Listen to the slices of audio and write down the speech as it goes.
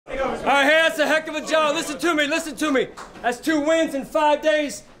All right, hey, that's a heck of a job. Listen to me, listen to me. That's 2 wins in 5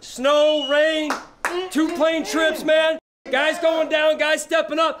 days. Snow, rain, 2 plane trips, man. Guys going down, guys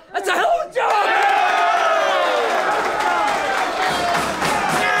stepping up. That's a hell of a job!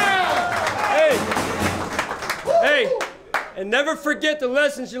 Hey, and never forget the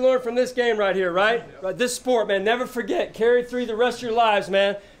lessons you learned from this game right here, right? This sport, man, never forget. Carry through the rest of your lives,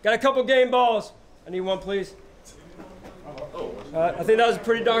 man. Got a couple game balls. I need one, please. I think that was a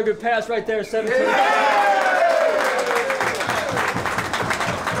pretty darn good pass right there, 17.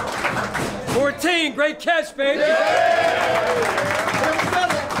 14, great catch, baby.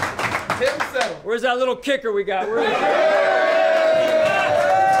 Where's that little kicker we got?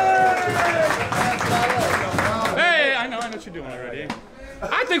 Hey, I know what you're doing already.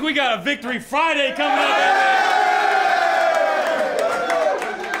 I think we got a Victory Friday coming up.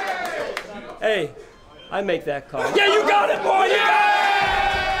 Hey, I make that call. Yeah, you got it, boy! You got it!